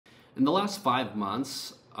In the last 5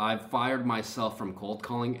 months, I've fired myself from cold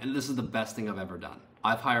calling, and this is the best thing I've ever done.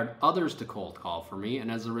 I've hired others to cold call for me, and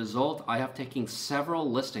as a result, I have taken several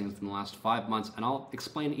listings in the last 5 months, and I'll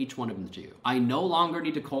explain each one of them to you. I no longer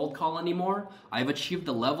need to cold call anymore. I've achieved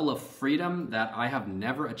a level of freedom that I have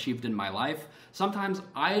never achieved in my life. Sometimes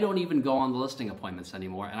I don't even go on the listing appointments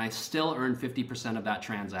anymore, and I still earn 50% of that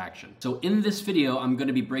transaction. So in this video, I'm going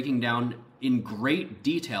to be breaking down in great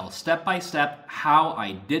detail, step by step, how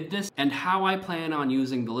I did this and how I plan on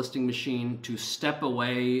using the listing machine to step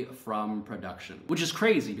away from production. Which is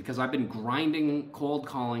crazy because I've been grinding cold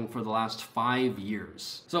calling for the last 5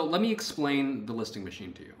 years. So let me explain the listing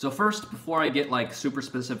machine to you. So first, before I get like super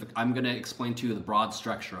specific, I'm gonna explain to you the broad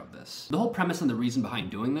structure of this. The whole premise and the reason behind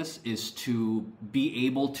doing this is to be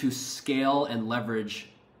able to scale and leverage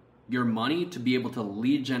your money to be able to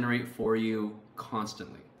lead generate for you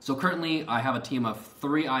constantly. So currently I have a team of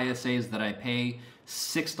 3 ISAs that I pay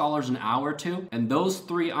 $6 an hour to, and those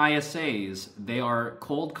 3 ISAs, they are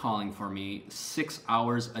cold calling for me 6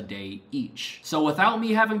 hours a day each. So without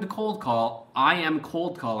me having to cold call, I am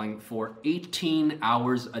cold calling for 18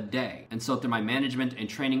 hours a day. And so through my management and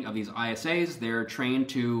training of these ISAs, they're trained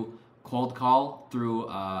to cold call through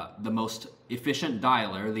the most efficient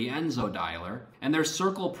dialer, the Enzo dialer, and they're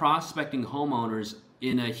circle prospecting homeowners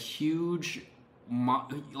in a huge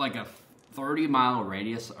like a 30-mile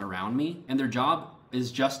radius around me, and their job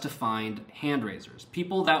is just to find hand raisers,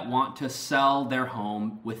 people that want to sell their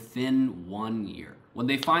home within 1 year. When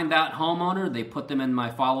they find that homeowner, they put them in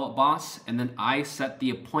my follow-up boss, and then I set the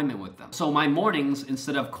appointment with them. So my mornings,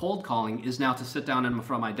 instead of cold calling, is now to sit down in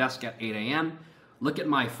front of my desk at 8 a.m., look at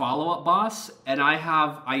my follow-up boss, and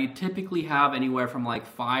I typically have anywhere from like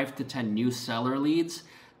 5 to 10 new seller leads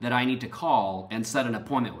that I need to call and set an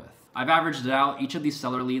appointment with. I've averaged it out. Each of these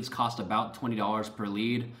seller leads cost about $20 per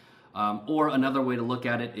lead. Or another way to look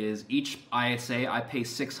at it is each ISA, I pay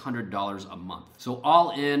 $600 a month. So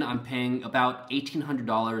all in, I'm paying about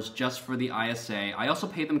 $1,800 just for the ISA. I also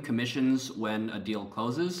pay them commissions when a deal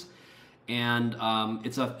closes. And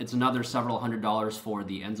it's another several $100s for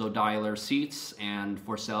the Enzo dialer seats and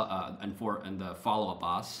for the follow-up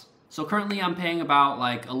boss. So currently I'm paying about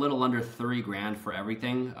like a little under $3,000 for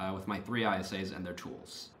everything with my 3 ISAs and their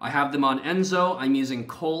tools. I have them on Enzo. I'm using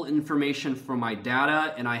Cole information for my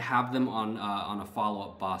data, and I have them on a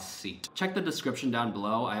follow-up boss seat. Check the description down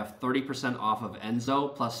below. I have 30% off of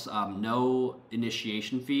Enzo plus no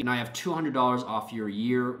initiation fee, and I have $200 off your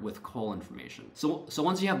year with Cole information. So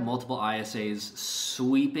once you have multiple ISAs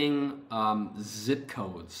sweeping zip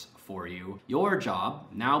codes for you, your job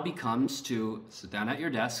now becomes to sit down at your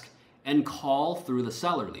desk and call through the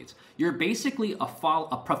seller leads. You're basically a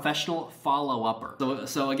professional follow-upper.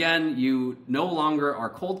 So again, you no longer are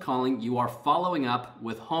cold calling, you are following up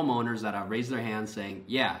with homeowners that have raised their hands saying,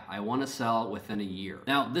 yeah, I want to sell within a year.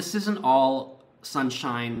 Now, this isn't all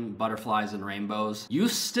sunshine, butterflies, and rainbows. You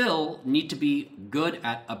still need to be good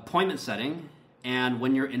at appointment setting, and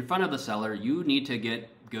when you're in front of the seller, you need to get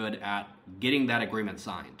good at getting that agreement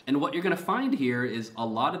signed. And what you're gonna find here is a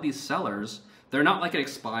lot of these sellers, they're not like an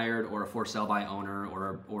expired or a for sale by owner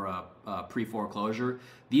or a pre-foreclosure.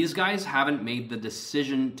 These guys haven't made the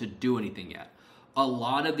decision to do anything yet. A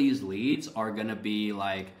lot of these leads are gonna be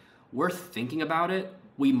like, we're thinking about it,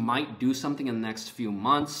 we might do something in the next few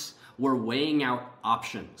months, we're weighing out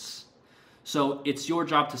options. So it's your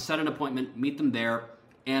job to set an appointment, meet them there,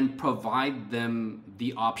 and provide them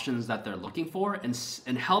the options that they're looking for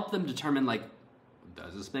and help them determine, like,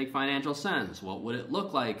 does this make financial sense? What would it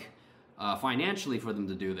look like financially for them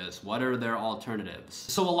to do this? What are their alternatives?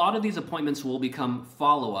 So a lot of these appointments will become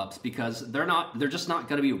follow-ups because they're just not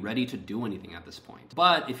gonna be ready to do anything at this point.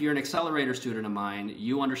 But if you're an accelerator student of mine,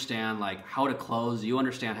 you understand like how to close, you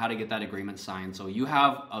understand how to get that agreement signed, so you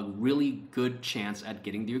have a really good chance at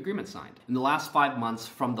getting the agreement signed. In the last 5 months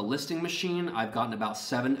from the listing machine, I've gotten about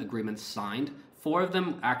 7 agreements signed. 4 of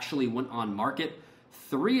them actually went on market.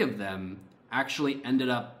 3 of them actually ended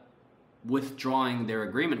up withdrawing their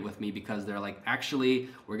agreement with me because they're like, actually,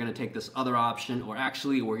 we're gonna take this other option, or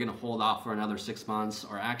actually, we're gonna hold off for another 6 months,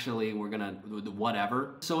 or actually, we're gonna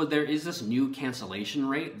whatever. So there is this new cancellation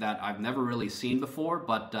rate that I've never really seen before,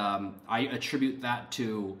 but I attribute that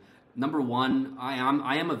to, number one, I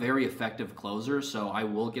am a very effective closer, so I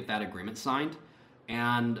will get that agreement signed,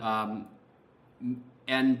 and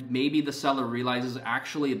maybe the seller realizes,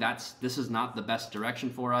 actually, this is not the best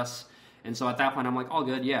direction for us. And so at that point, I'm like, all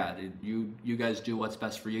good, yeah, you guys do what's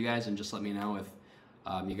best for you guys, and just let me know if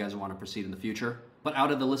you guys want to proceed in the future. But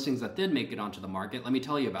out of the listings that did make it onto the market, let me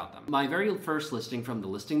tell you about them. My very first listing from the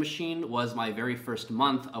listing machine was my very first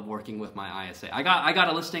month of working with my ISA. I got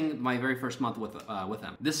a listing my very first month with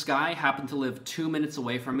them. This guy happened to live 2 minutes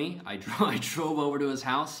away from me. I drove over to his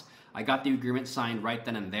house. I got the agreement signed right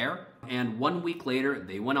then and there. And 1 week later,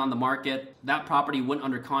 they went on the market. That property went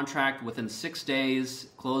under contract within 6 days,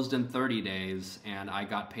 closed in 30 days, and I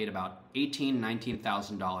got paid about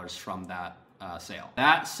 $19,000 from that sale.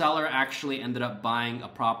 That seller actually ended up buying a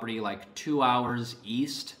property like 2 hours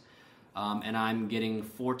east, and I'm getting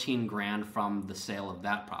 14 grand from the sale of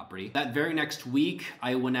that property. That very next week,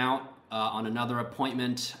 I went out on another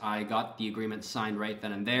appointment. I got the agreement signed right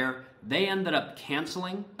then and there. They ended up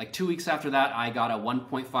canceling. Like 2 weeks after that, I got a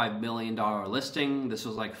 $1.5 million listing. This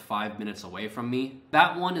was like 5 minutes away from me.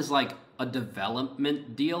 That one is like a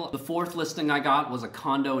development deal. The fourth listing I got was a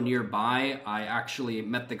condo nearby. I actually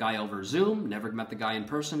met the guy over Zoom, never met the guy in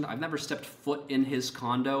person. I've never stepped foot in his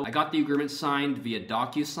condo. I got the agreement signed via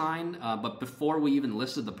DocuSign, but before we even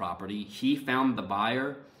listed the property, he found the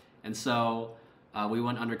buyer. And so we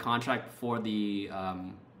went under contract before we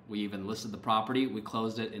even listed the property. We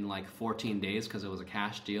closed it in like 14 days because it was a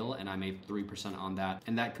cash deal, and I made 3% on that.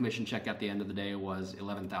 And that commission check at the end of the day was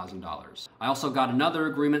 $11,000. I also got another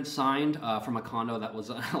agreement signed from a condo that was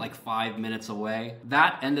like 5 minutes away.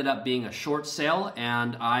 That ended up being a short sale,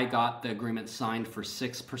 and I got the agreement signed for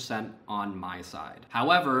 6% on my side.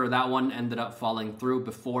 However, that one ended up falling through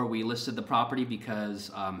before we listed the property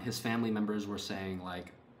because his family members were saying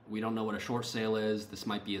like, we don't know what a short sale is, this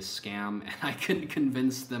might be a scam, and I couldn't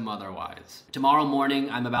convince them otherwise. Tomorrow morning,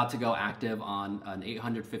 I'm about to go active on an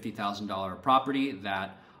 $850,000 property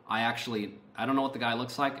that I don't know what the guy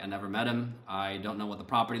looks like, I never met him, I don't know what the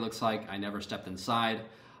property looks like, I never stepped inside.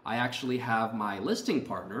 I actually have my listing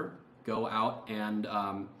partner go out and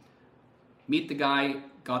meet the guy,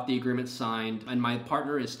 got the agreement signed, and my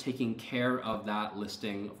partner is taking care of that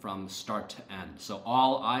listing from start to end. So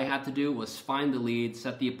all I had to do was find the lead,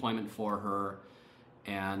 set the appointment for her,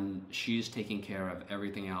 and she's taking care of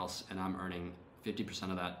everything else, and I'm earning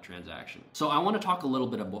 50% of that transaction. So I want to talk a little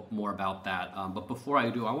bit more about that, but before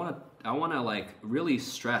I do, I want to like really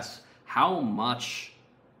stress how much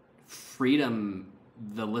freedom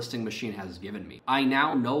the listing machine has given me. I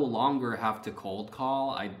now no longer have to cold call.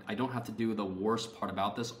 I don't have to do the worst part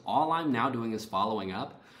about this. All I'm now doing is following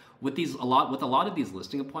up. With a lot of these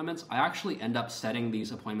listing appointments, I actually end up setting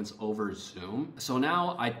these appointments over Zoom. So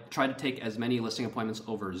now I try to take as many listing appointments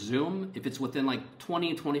over Zoom. If it's within like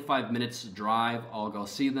 20-25 minutes drive, I'll go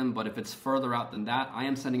see them. But if it's further out than that, I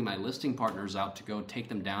am sending my listing partners out to go take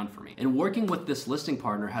them down for me. And working with this listing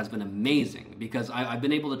partner has been amazing because I've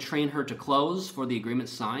been able to train her to close for the agreement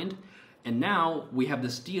signed. And now we have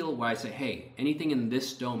this deal where I say, hey, anything in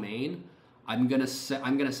this domain, I'm gonna set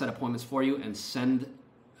appointments for you and send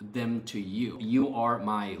them to you. You are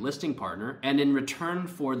my listing partner, and in return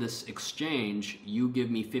for this exchange, you give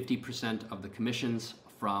me 50% of the commissions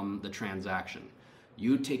from the transaction.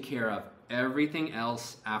 You take care of everything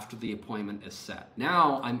else after the appointment is set.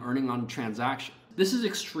 Now I'm earning on transaction. This is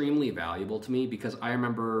extremely valuable to me because I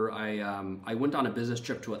remember I went on a business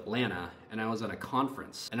trip to Atlanta and I was at a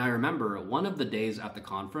conference. And I remember one of the days at the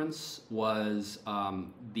conference was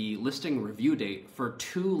the listing review date for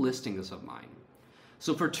 2 listings of mine.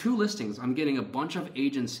 So for 2 listings, I'm getting a bunch of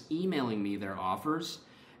agents emailing me their offers,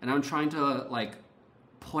 and I'm trying to like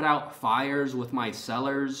put out fires with my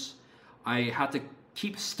sellers. I had to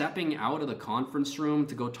keep stepping out of the conference room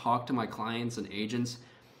to go talk to my clients and agents.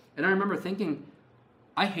 And I remember thinking,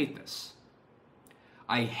 I hate this.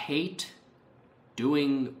 I hate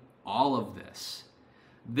doing all of this.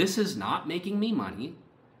 This is not making me money.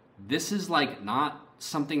 This is like not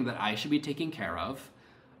something that I should be taking care of.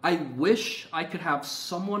 I wish I could have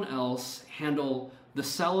someone else handle the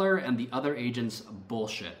seller and the other agent's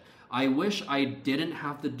bullshit. I wish I didn't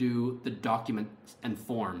have to do the documents and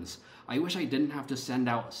forms. I wish I didn't have to send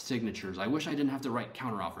out signatures. I wish I didn't have to write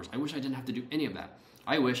counteroffers. I wish I didn't have to do any of that.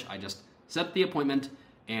 I wish I just set the appointment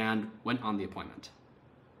and went on the appointment.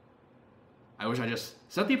 I wish I just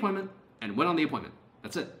set the appointment and went on the appointment.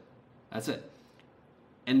 That's it. That's it.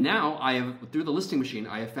 And now through the listing machine,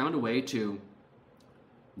 I have found a way to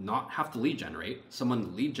not have to lead generate.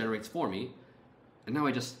 Someone lead generates for me, and now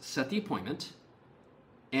I just set the appointment,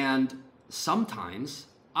 and sometimes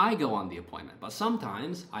I go on the appointment, but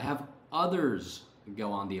sometimes I have others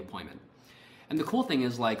go on the appointment. And the cool thing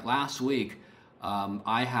is, like last week,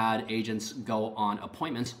 I had agents go on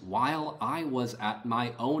appointments while I was at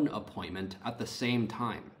my own appointment at the same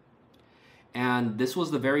time. And this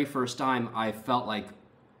was the very first time I felt like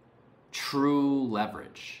true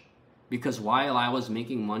leverage. because while I was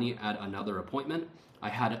making money at another appointment, I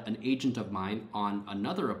had an agent of mine on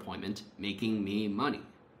another appointment making me money.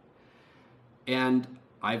 And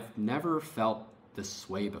I've never felt this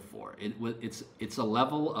way before. It's a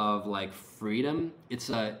level of like freedom. It's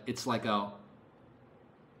like a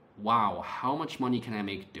wow, how much money can I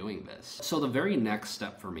make doing this? So the very next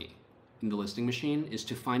step for me in the listing machine is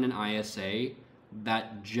to find an ISA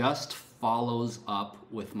that just follows up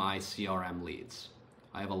with my CRM leads.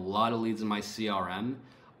 I have a lot of leads in my CRM.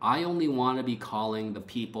 I only want to be calling the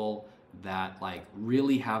people that like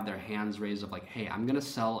really have their hands raised of like, hey, I'm gonna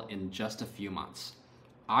sell in just a few months.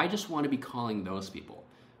 I just want to be calling those people.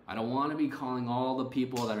 I don't want to be calling all the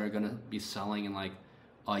people that are gonna be selling in like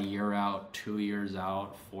a year out, 2 years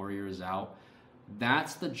out, 4 years out.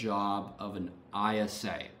 That's the job of an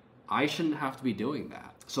ISA. I shouldn't have to be doing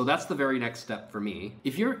that. So that's the very next step for me.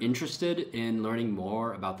 If you're interested in learning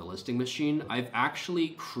more about the listing machine, I've actually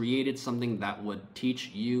created something that would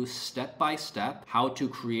teach you step by step how to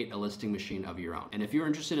create a listing machine of your own. And if you're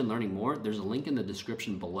interested in learning more, there's a link in the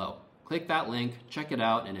description below. Click that link, check it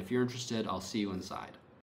out, and if you're interested, I'll see you inside.